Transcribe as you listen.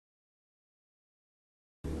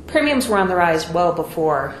Premiums were on the rise well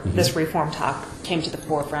before this reform talk came to the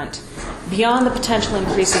forefront. Beyond the potential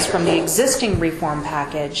increases from the existing reform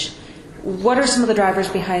package, what are some of the drivers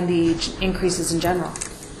behind the increases in general?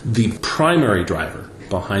 The primary driver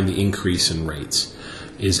behind the increase in rates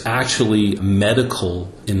is actually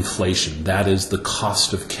medical inflation. That is the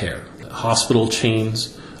cost of care. Hospital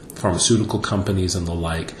chains, pharmaceutical companies, and the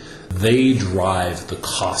like, they drive the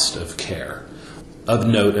cost of care. Of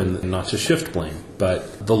note, and not to shift blame,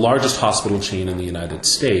 but the largest hospital chain in the United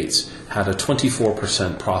States had a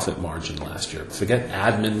 24% profit margin last year. Forget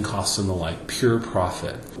admin costs and the like, pure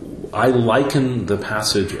profit. I liken the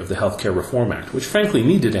passage of the Healthcare Reform Act, which frankly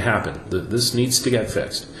needed to happen. This needs to get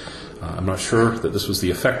fixed. I'm not sure that this was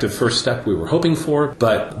the effective first step we were hoping for,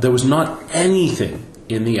 but there was not anything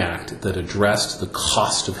in the act that addressed the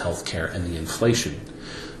cost of healthcare and the inflation.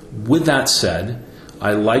 With that said,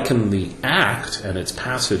 I liken the act and its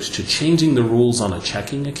passage to changing the rules on a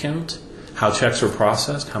checking account, how checks are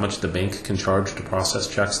processed, how much the bank can charge to process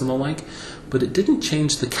checks and the like, but it didn't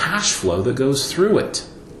change the cash flow that goes through it.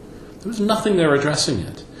 There was nothing there addressing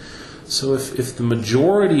it. So if the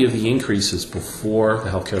majority of the increases before the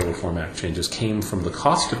Healthcare Reform Act changes came from the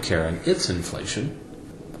cost of care and its inflation,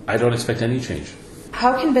 I don't expect any change.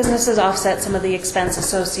 How can businesses offset some of the expense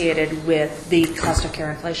associated with the cost of care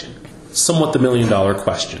inflation? Somewhat the million-dollar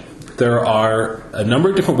question. There are a number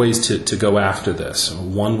of different ways to go after this.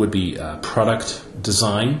 One would be product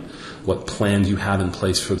design, what plan you have in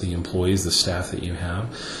place for the employees, the staff that you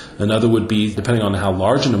have. Another would be, depending on how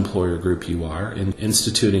large an employer group you are, in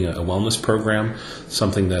instituting a wellness program,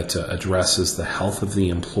 something that addresses the health of the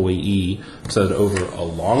employee, so that over a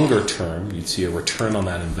longer term, you'd see a return on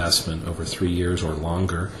that investment over 3 years or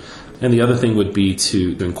longer. And the other thing would be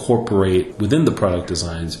to incorporate within the product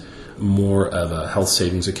designs more of a health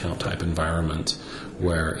savings account type environment,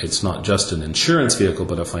 where it's not just an insurance vehicle,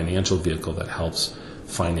 but a financial vehicle that helps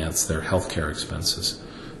finance their healthcare expenses.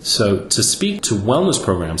 So to speak to wellness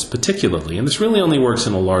programs particularly, and this really only works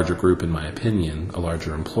in a larger group in my opinion, a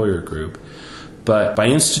larger employer group, but by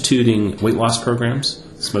instituting weight loss programs,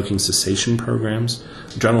 smoking cessation programs,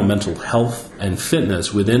 general mental health and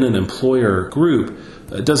fitness within an employer group,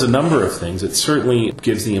 it does a number of things. It certainly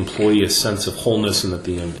gives the employee a sense of wholeness and that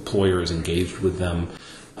the employer is engaged with them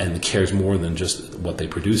and cares more than just what they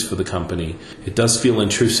produce for the company. It does feel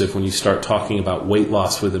intrusive when you start talking about weight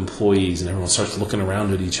loss with employees and everyone starts looking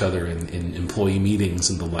around at each other in employee meetings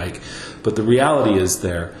and the like. But the reality is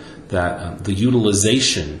there that the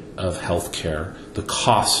utilization of healthcare, the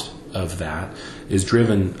cost of that, is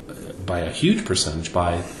driven by a huge percentage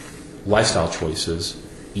by lifestyle choices,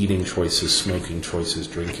 eating choices, smoking choices,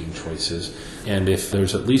 drinking choices. And if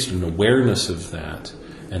there's at least an awareness of that,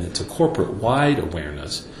 and it's a corporate-wide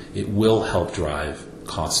awareness, it will help drive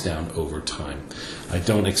costs down over time. I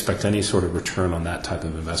don't expect any sort of return on that type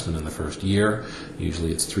of investment in the first year.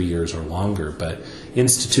 Usually it's 3 years or longer. But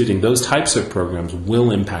instituting those types of programs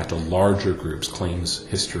will impact a larger group's claims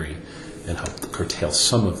history and help curtail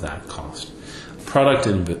some of that cost. Product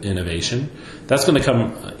innovation, that's going to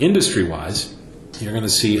come industry-wise. You're going to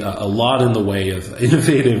see a lot in the way of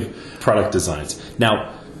innovative product designs.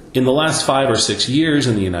 Now, in the last 5 or 6 years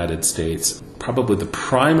in the United States, probably the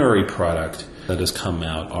primary product that has come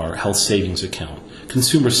out are health savings account,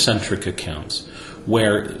 consumer-centric accounts,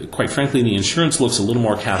 where, quite frankly, the insurance looks a little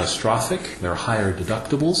more catastrophic. There are higher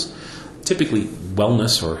deductibles. Typically,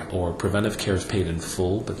 wellness or preventive care is paid in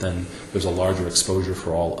full, but then there's a larger exposure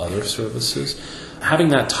for all other services. Having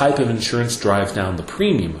that type of insurance drives down the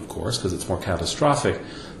premium, of course, because it's more catastrophic,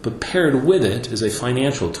 but paired with it is a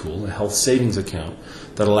financial tool, a health savings account,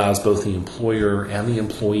 that allows both the employer and the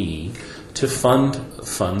employee to fund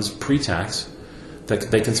funds pre-tax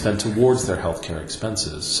that they can spend towards their healthcare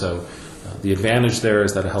expenses. So the advantage there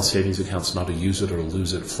is that a health savings account is not a use it or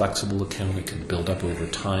lose it flexible account. It can build up over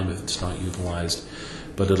time if it's not utilized,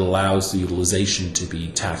 but it allows the utilization to be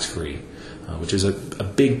tax-free, which is a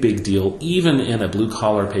big, big deal. Even in a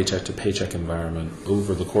blue-collar paycheck-to-paycheck environment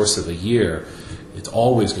over the course of a year, it's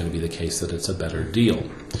always going to be the case that it's a better deal.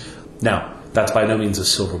 Now, that's by no means a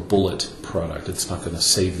silver bullet product. It's not going to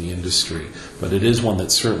save the industry, but it is one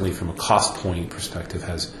that certainly from a cost point perspective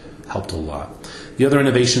has helped a lot. The other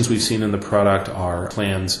innovations we've seen in the product are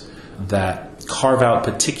plans that carve out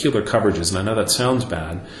particular coverages, and I know that sounds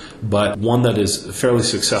bad, but one that is fairly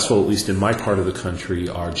successful, at least in my part of the country,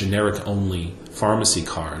 are generic-only pharmacy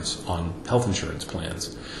cards on health insurance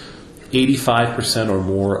plans. 85% or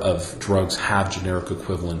more of drugs have generic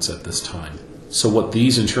equivalents at this time. So what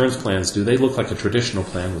these insurance plans do, they look like a traditional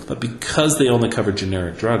plan, but because they only cover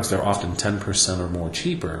generic drugs, they're often 10% or more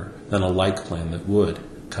cheaper than a like plan that would.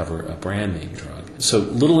 cover a brand name drug. So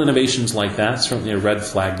little innovations like that, certainly a red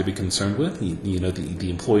flag to be concerned with. The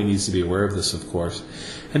employee needs to be aware of this, of course.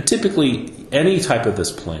 And typically, any type of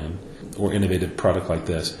this plan or innovative product like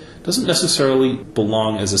this doesn't necessarily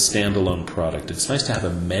belong as a standalone product. It's nice to have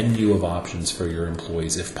a menu of options for your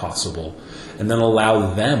employees if possible, and then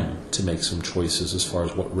allow them to make some choices as far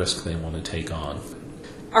as what risk they want to take on.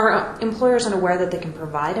 Are employers unaware that they can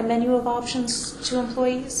provide a menu of options to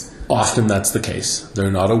employees? Often that's the case.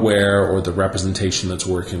 They're not aware, or the representation that's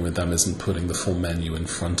working with them isn't putting the full menu in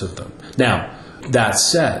front of them. Now, that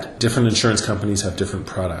said, different insurance companies have different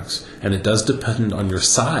products, and it does depend on your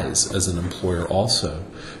size as an employer also.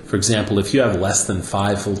 For example, if you have less than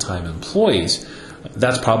 5 full-time employees,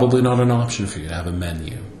 that's probably not an option for you to have a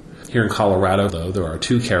menu. Here in Colorado, though, there are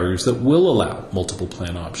 2 carriers that will allow multiple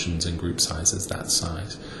plan options in group sizes that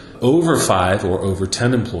size. Over 5 or over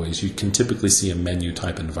 10 employees, you can typically see a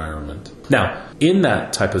menu-type environment. Now, in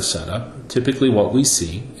that type of setup, typically what we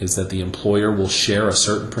see is that the employer will share a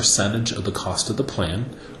certain percentage of the cost of the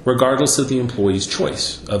plan, regardless of the employee's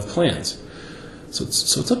choice of plans. So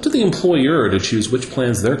it's up to the employer to choose which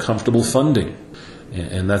plans they're comfortable funding.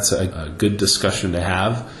 And that's a good discussion to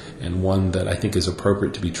have, and one that I think is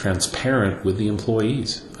appropriate to be transparent with the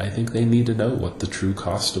employees. I think they need to know what the true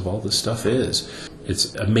cost of all this stuff is.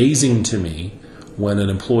 It's amazing to me when an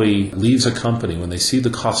employee leaves a company, when they see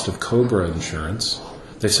the cost of COBRA insurance,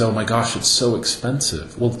 they say, oh my gosh, it's so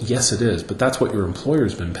expensive. Well, yes, it is, but that's what your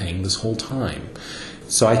employer's been paying this whole time.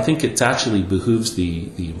 So I think it actually behooves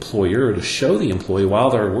the employer to show the employee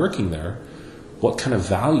while they're working there what kind of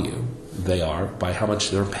value they are by how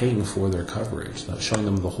much they're paying for their coverage. Not showing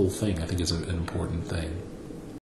them the whole thing, I think, is an important thing.